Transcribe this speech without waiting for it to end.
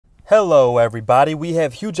Hello everybody, we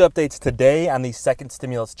have huge updates today on the second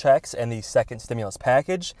stimulus checks and the second stimulus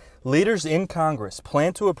package. Leaders in Congress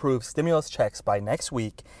plan to approve stimulus checks by next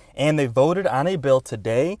week, and they voted on a bill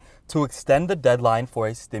today to extend the deadline for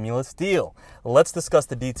a stimulus deal. Let's discuss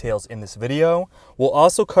the details in this video. We'll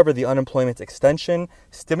also cover the unemployment extension,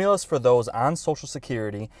 stimulus for those on Social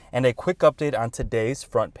Security, and a quick update on today's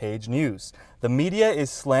front page news. The media is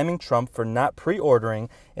slamming Trump for not pre-ordering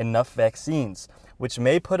enough vaccines, which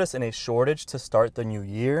may put us in a shortage to start the new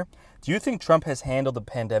year. Do you think Trump has handled the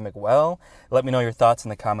pandemic well? Let me know your thoughts in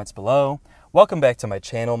the comments below. Welcome back to my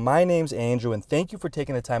channel. My name's Andrew, and thank you for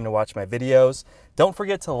taking the time to watch my videos. Don't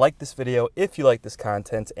forget to like this video if you like this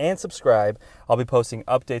content, and subscribe. I'll be posting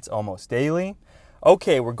updates almost daily.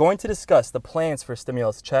 Okay, we're going to discuss the plans for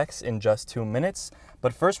stimulus checks in just 2 minutes,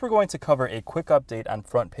 but first we're going to cover a quick update on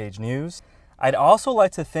front page news. I'd also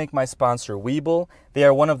like to thank my sponsor, Webull. They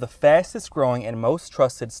are one of the fastest growing and most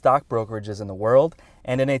trusted stock brokerages in the world,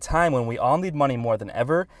 and in a time when we all need money more than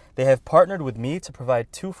ever, they have partnered with me to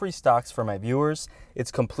provide 2 free stocks for my viewers.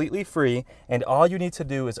 It's completely free, and all you need to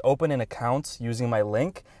do is open an account using my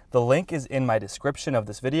link. The link is in my description of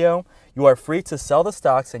this video. You are free to sell the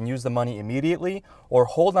stocks and use the money immediately, or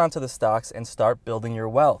hold on to the stocks and start building your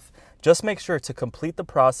wealth. Just make sure to complete the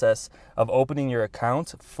process of opening your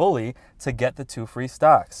account fully to get the 2 free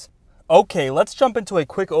stocks. Okay, let's jump into a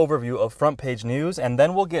quick overview of front page news, and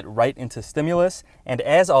then we'll get right into stimulus. And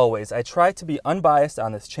as always, I try to be unbiased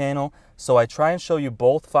on this channel, so I try and show you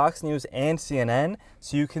both Fox News and CNN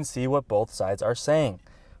so you can see what both sides are saying.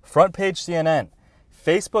 Front page CNN.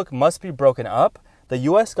 Facebook must be broken up, the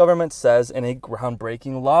U.S. government says in a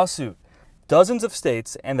groundbreaking lawsuit. Dozens of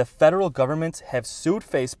states and the federal government have sued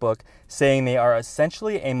Facebook, saying they are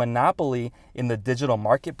essentially a monopoly in the digital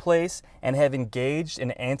marketplace and have engaged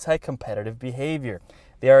in anti-competitive behavior.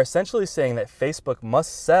 They are essentially saying that Facebook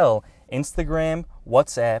must sell Instagram,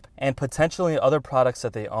 WhatsApp, and potentially other products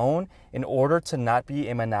that they own in order to not be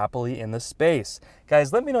a monopoly in the space.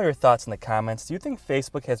 Guys, let me know your thoughts in the comments. Do you think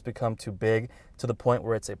Facebook has become too big to the point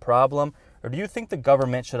where it's a problem? Or do you think the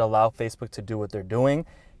government should allow Facebook to do what they're doing?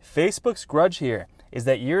 Facebook's grudge here is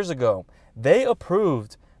that years ago, they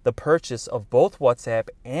approved the purchase of both WhatsApp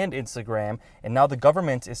and Instagram, and now the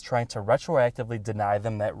government is trying to retroactively deny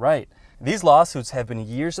them that right. These lawsuits have been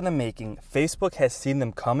years in the making. Facebook has seen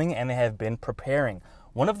them coming, and they have been preparing.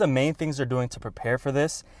 One of the main things they're doing to prepare for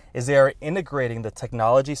this is they are integrating the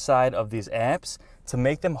technology side of these apps to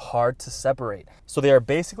make them hard to separate. So they are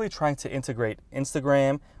basically trying to integrate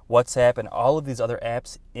Instagram, WhatsApp, and all of these other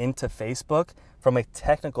apps into Facebook from a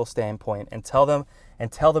technical standpoint, and tell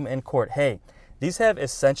them in court, hey, these have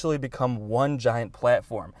essentially become one giant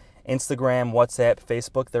platform. Instagram, WhatsApp,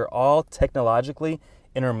 Facebook, they're all technologically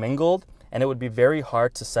intermingled, and it would be very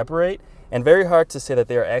hard to separate and very hard to say that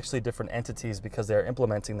they are actually different entities because they are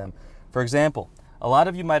implementing them. For example, a lot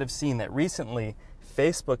of you might have seen that recently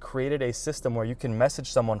Facebook created a system where you can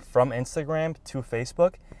message someone from Instagram to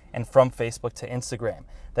Facebook and from Facebook to Instagram.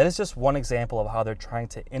 That is just one example of how they're trying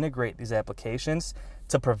to integrate these applications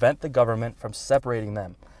to prevent the government from separating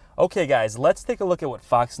them. Okay guys, let's take a look at what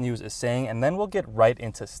Fox News is saying, and then we'll get right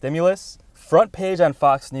into stimulus. Front page on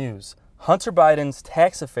Fox News. Hunter Biden's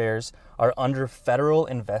tax affairs are under federal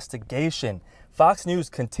investigation. Fox News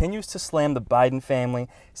continues to slam the Biden family,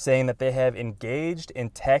 saying that they have engaged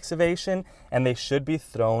in tax evasion and they should be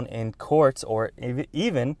thrown in court or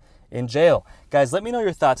even in jail. Guys, let me know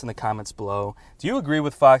your thoughts in the comments below. Do you agree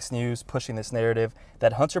with Fox News pushing this narrative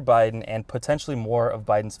that Hunter Biden and potentially more of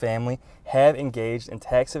Biden's family have engaged in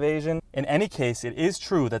tax evasion? In any case, it is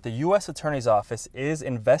true that the U.S. Attorney's Office is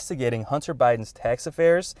investigating Hunter Biden's tax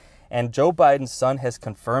affairs, and Joe Biden's son has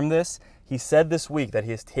confirmed this. He said this week that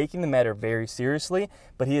he is taking the matter very seriously,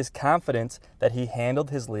 but he is confident that he handled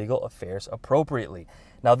his legal affairs appropriately.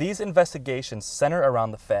 Now, these investigations center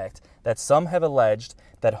around the fact that some have alleged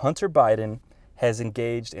that Hunter Biden has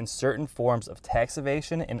engaged in certain forms of tax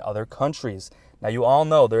evasion in other countries. Now, you all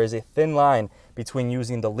know there is a thin line between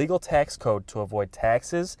using the legal tax code to avoid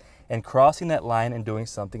taxes and crossing that line and doing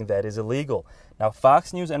something that is illegal. Now,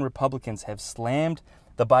 Fox News and Republicans have slammed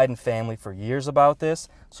the Biden family for years about this.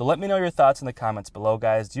 So let me know your thoughts in the comments below,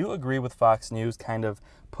 guys. Do you agree with Fox News kind of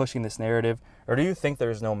pushing this narrative, or do you think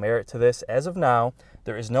there is no merit to this? As of now,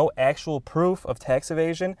 there is no actual proof of tax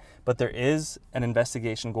evasion, but there is an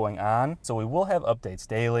investigation going on, so we will have updates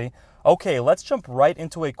daily. Okay, let's jump right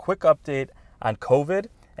into a quick update on COVID,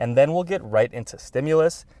 and then we'll get right into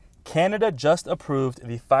stimulus. Canada just approved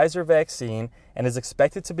the Pfizer vaccine and is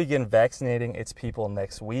expected to begin vaccinating its people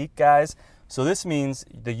next week, guys. So this means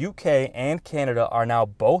the UK and Canada are now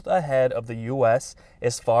both ahead of the US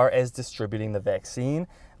as far as distributing the vaccine.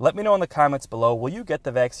 Let me know in the comments below, will you get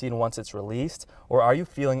the vaccine once it's released, or are you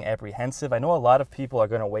feeling apprehensive? I know a lot of people are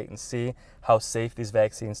going to wait and see how safe these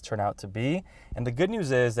vaccines turn out to be. And the good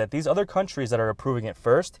news is that these other countries that are approving it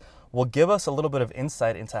first will give us a little bit of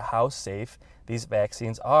insight into how safe these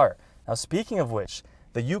vaccines are. Now, speaking of which,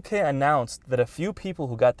 the UK announced that a few people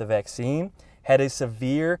who got the vaccine had a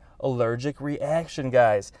severe allergic reaction,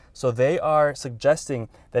 guys. So they are suggesting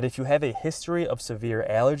that if you have a history of severe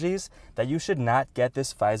allergies, that you should not get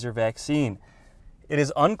this Pfizer vaccine. It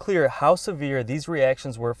is unclear how severe these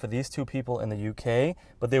reactions were for these two people in the UK,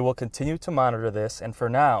 but they will continue to monitor this. And for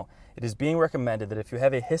now, it is being recommended that if you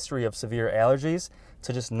have a history of severe allergies,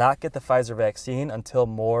 to just not get the Pfizer vaccine until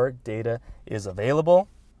more data is available.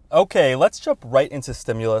 Okay, let's jump right into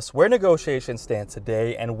stimulus, where negotiations stand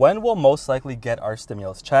today, and when we'll most likely get our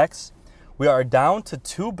stimulus checks. We are down to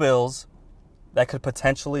 2 bills that could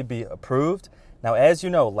potentially be approved. Now, as you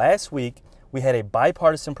know, last week we had a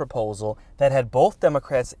bipartisan proposal that had both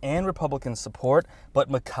Democrats and Republicans support, but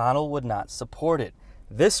McConnell would not support it.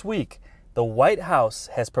 This week, the White House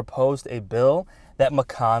has proposed a bill that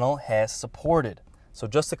McConnell has supported. So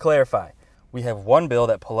just to clarify, we have one bill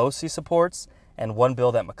that Pelosi supports and one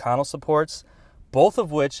bill that McConnell supports, both of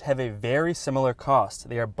which have a very similar cost.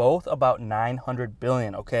 They are both about $900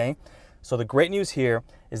 billion, okay? So the great news here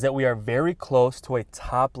is that we are very close to a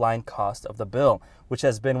top line cost of the bill, which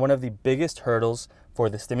has been one of the biggest hurdles for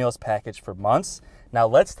the stimulus package for months. Now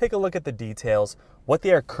let's take a look at the details, what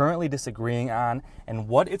they are currently disagreeing on, and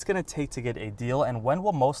what it's going to take to get a deal, and when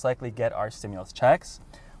we'll most likely get our stimulus checks.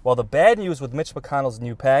 Well, the bad news with Mitch McConnell's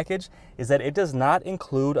new package is that it does not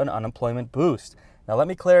include an unemployment boost. Now, let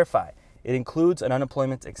me clarify. It includes an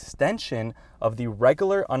unemployment extension of the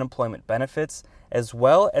regular unemployment benefits, as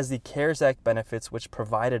well as the CARES Act benefits, which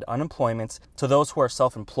provided unemployment to those who are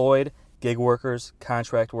self-employed, gig workers,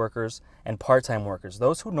 contract workers, and part-time workers.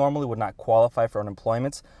 Those who normally would not qualify for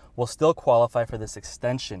unemployment will still qualify for this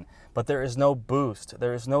extension, but there is no boost.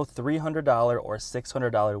 There is no $300 or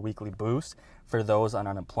 $600 weekly boost for those on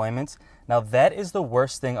unemployment. Now, that is the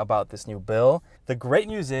worst thing about this new bill. The great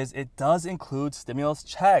news is it does include stimulus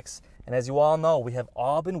checks. And as you all know, we have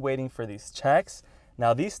all been waiting for these checks.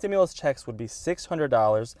 Now, these stimulus checks would be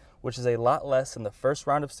 $600, which is a lot less than the first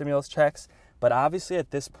round of stimulus checks. But obviously,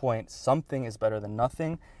 at this point, something is better than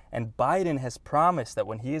nothing. And Biden has promised that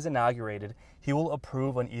when he is inaugurated, he will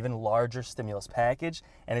approve an even larger stimulus package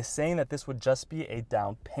and is saying that this would just be a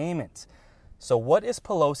down payment. So what is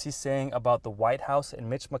Pelosi saying about the White House and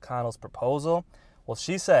Mitch McConnell's proposal? Well,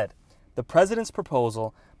 she said, the president's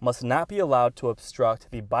proposal must not be allowed to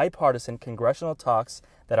obstruct the bipartisan congressional talks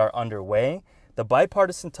that are underway. The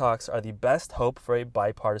bipartisan talks are the best hope for a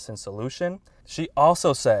bipartisan solution. She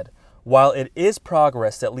also said, while it is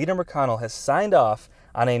progress that Leader McConnell has signed off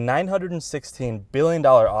on a $916 billion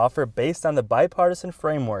offer based on the bipartisan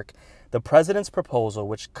framework, the president's proposal,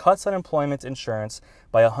 which cuts unemployment insurance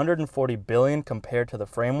by $140 billion compared to the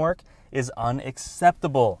framework, is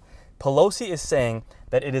unacceptable. Pelosi is saying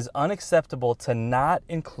that it is unacceptable to not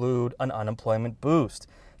include an unemployment boost.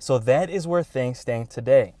 So that is where things stand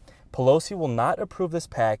today. Pelosi will not approve this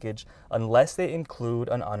package unless they include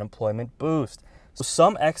an unemployment boost. So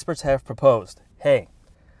some experts have proposed, hey,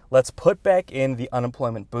 let's put back in the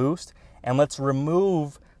unemployment boost and let's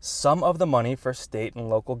remove some of the money for state and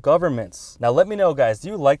local governments. Now let me know, guys, do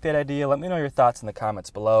you like that idea? Let me know your thoughts in the comments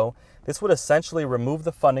below. This would essentially remove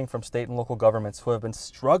the funding from state and local governments who have been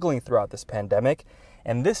struggling throughout this pandemic.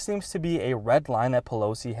 And this seems to be a red line that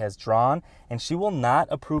Pelosi has drawn, and she will not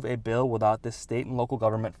approve a bill without this state and local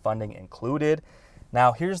government funding included.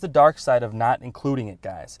 Now, here's the dark side of not including it,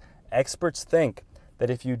 guys. Experts think that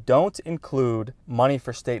if you don't include money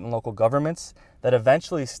for state and local governments, that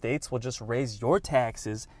eventually states will just raise your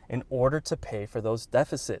taxes in order to pay for those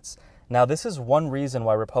deficits. Now, this is one reason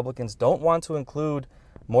why Republicans don't want to include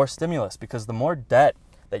more stimulus, because the more debt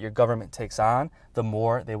that your government takes on, the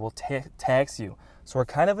more they will tax you. So we're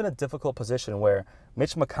kind of in a difficult position where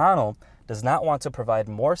Mitch McConnell does not want to provide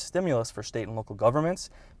more stimulus for state and local governments,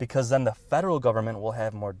 because then the federal government will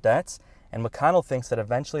have more debts. And McConnell thinks that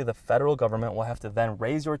eventually the federal government will have to then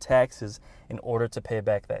raise your taxes in order to pay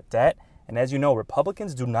back that debt. And as you know,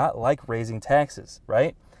 Republicans do not like raising taxes,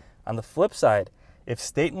 right? On the flip side, if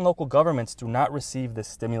state and local governments do not receive this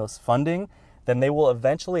stimulus funding, then they will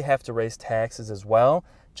eventually have to raise taxes as well,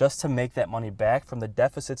 just to make that money back from the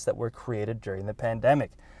deficits that were created during the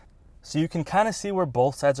pandemic. So you can kind of see where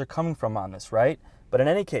both sides are coming from on this, right? But in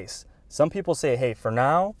any case, some people say, hey, for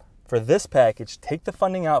now, For this package, take the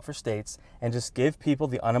funding out for states and just give people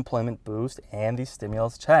the unemployment boost and these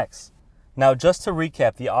stimulus checks. Now, just to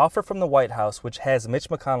recap, the offer from the White House, which has Mitch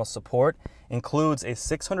McConnell's support, includes a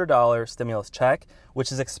 $600 stimulus check,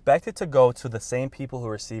 which is expected to go to the same people who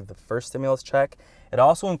received the first stimulus check. It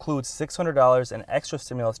also includes $600 in extra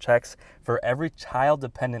stimulus checks for every child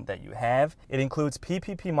dependent that you have. It includes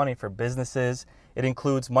PPP money for businesses. It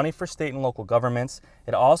includes money for state and local governments.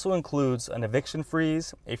 It also includes an eviction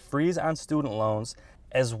freeze, a freeze on student loans,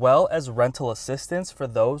 as well as rental assistance for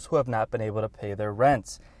those who have not been able to pay their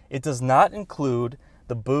rents. It does not include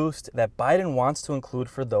the boost that Biden wants to include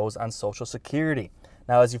for those on Social Security.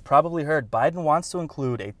 Now, as you've probably heard, Biden wants to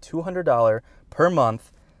include a $200 per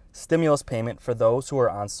month stimulus payment for those who are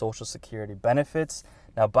on Social Security benefits.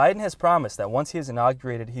 Now, Biden has promised that once he is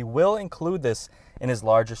inaugurated, he will include this in his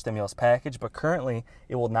larger stimulus package, but currently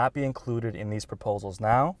it will not be included in these proposals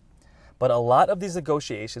now. But a lot of these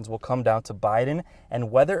negotiations will come down to Biden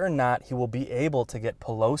and whether or not he will be able to get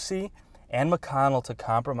Pelosi and McConnell to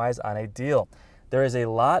compromise on a deal. There is a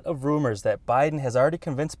lot of rumors that Biden has already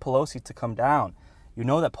convinced Pelosi to come down. You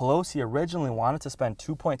know that Pelosi originally wanted to spend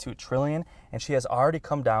 $2.2 trillion, and she has already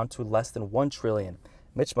come down to less than $1 trillion.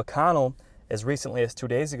 Mitch McConnell, as recently as 2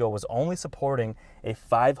 days ago, was only supporting a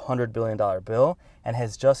 $500 billion bill and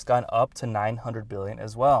has just gone up to $900 billion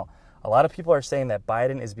as well. A lot of people are saying that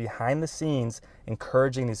Biden is behind the scenes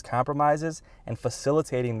encouraging these compromises and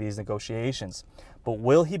facilitating these negotiations. But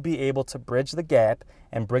will he be able to bridge the gap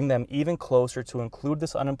and bring them even closer to include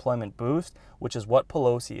this unemployment boost, which is what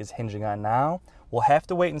Pelosi is hinging on now? We'll have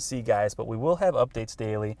to wait and see, guys, but we will have updates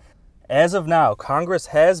daily. As of now, Congress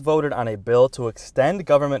has voted on a bill to extend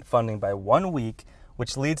government funding by 1 week,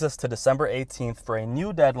 which leads us to December 18th for a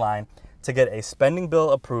new deadline to get a spending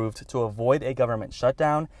bill approved to avoid a government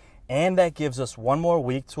shutdown, and that gives us 1 more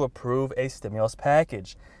week to approve a stimulus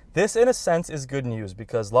package. This, in a sense, is good news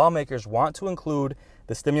because lawmakers want to include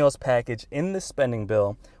the stimulus package in the spending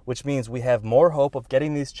bill, which means we have more hope of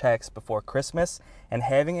getting these checks before Christmas and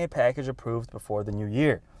having a package approved before the new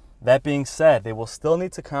year. That being said, they will still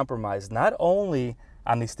need to compromise not only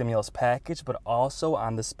on the stimulus package, but also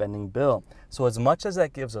on the spending bill. So as much as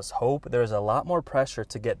that gives us hope, there's a lot more pressure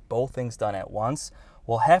to get both things done at once.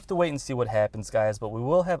 We'll have to wait and see what happens, guys, but we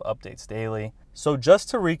will have updates daily. So just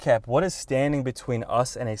to recap, what is standing between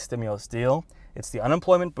us and a stimulus deal? It's the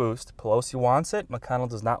unemployment boost. Pelosi wants it. McConnell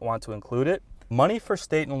does not want to include it. Money for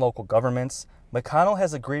state and local governments. McConnell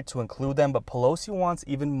has agreed to include them, but Pelosi wants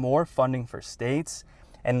even more funding for states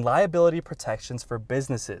and liability protections for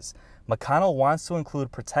businesses. McConnell wants to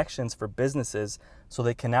include protections for businesses so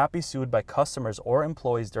they cannot be sued by customers or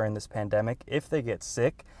employees during this pandemic if they get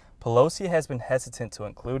sick. Pelosi has been hesitant to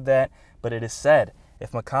include that, but it is said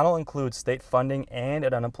if McConnell includes state funding and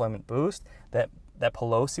an unemployment boost, that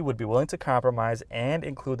Pelosi would be willing to compromise and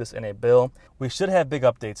include this in a bill. We should have big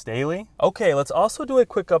updates daily. Okay, let's also do a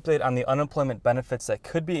quick update on the unemployment benefits that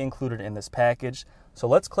could be included in this package. So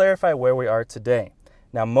let's clarify where we are today.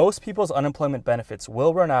 Now, most people's unemployment benefits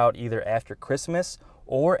will run out either after Christmas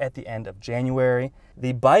or at the end of January.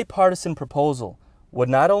 The bipartisan proposal would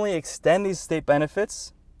not only extend these state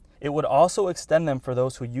benefits, it would also extend them for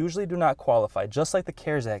those who usually do not qualify, just like the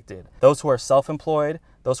CARES Act did. Those who are self-employed,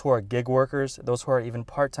 those who are gig workers, those who are even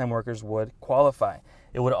part-time workers would qualify.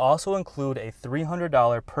 It would also include a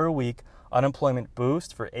 $300 per week unemployment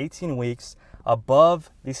boost for 18 weeks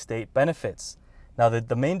above the state benefits. Now,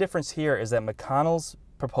 the main difference here is that McConnell's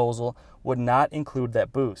proposal would not include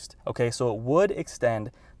that boost. Okay, so it would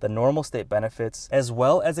extend the normal state benefits as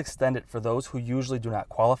well as extend it for those who usually do not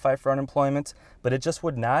qualify for unemployment, but it just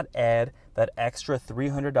would not add that extra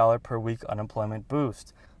 $300 per week unemployment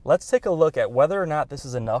boost. Let's take a look at whether or not this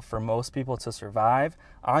is enough for most people to survive.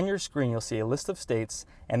 On your screen, you'll see a list of states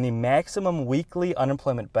and the maximum weekly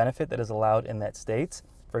unemployment benefit that is allowed in that state.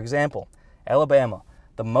 For example, Alabama,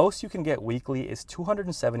 the most you can get weekly is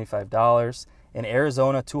 $275, in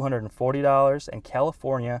Arizona $240, and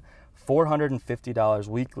California $450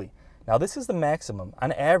 weekly. Now this is the maximum.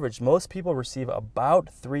 On average, most people receive about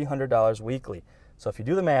 $300 weekly. So if you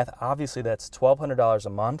do the math, obviously that's $1,200 a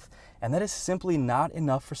month, and that is simply not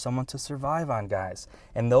enough for someone to survive on, guys.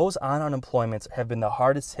 And those on unemployment have been the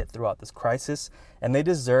hardest hit throughout this crisis, and they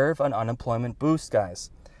deserve an unemployment boost, guys.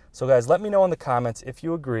 So guys, let me know in the comments if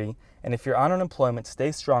you agree, and if you're on unemployment,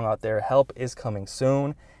 stay strong out there. Help is coming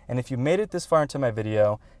soon. And if you made it this far into my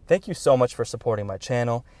video, thank you so much for supporting my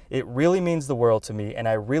channel. It really means the world to me, and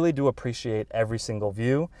I really do appreciate every single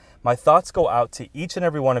view. My thoughts go out to each and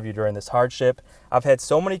every one of you during this hardship. I've had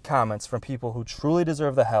so many comments from people who truly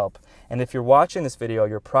deserve the help, and if you're watching this video,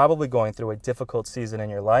 you're probably going through a difficult season in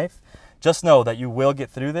your life. Just know that you will get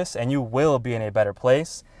through this, and you will be in a better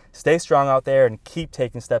place. Stay strong out there and keep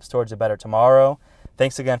taking steps towards a better tomorrow.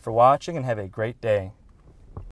 Thanks again for watching, and have a great day.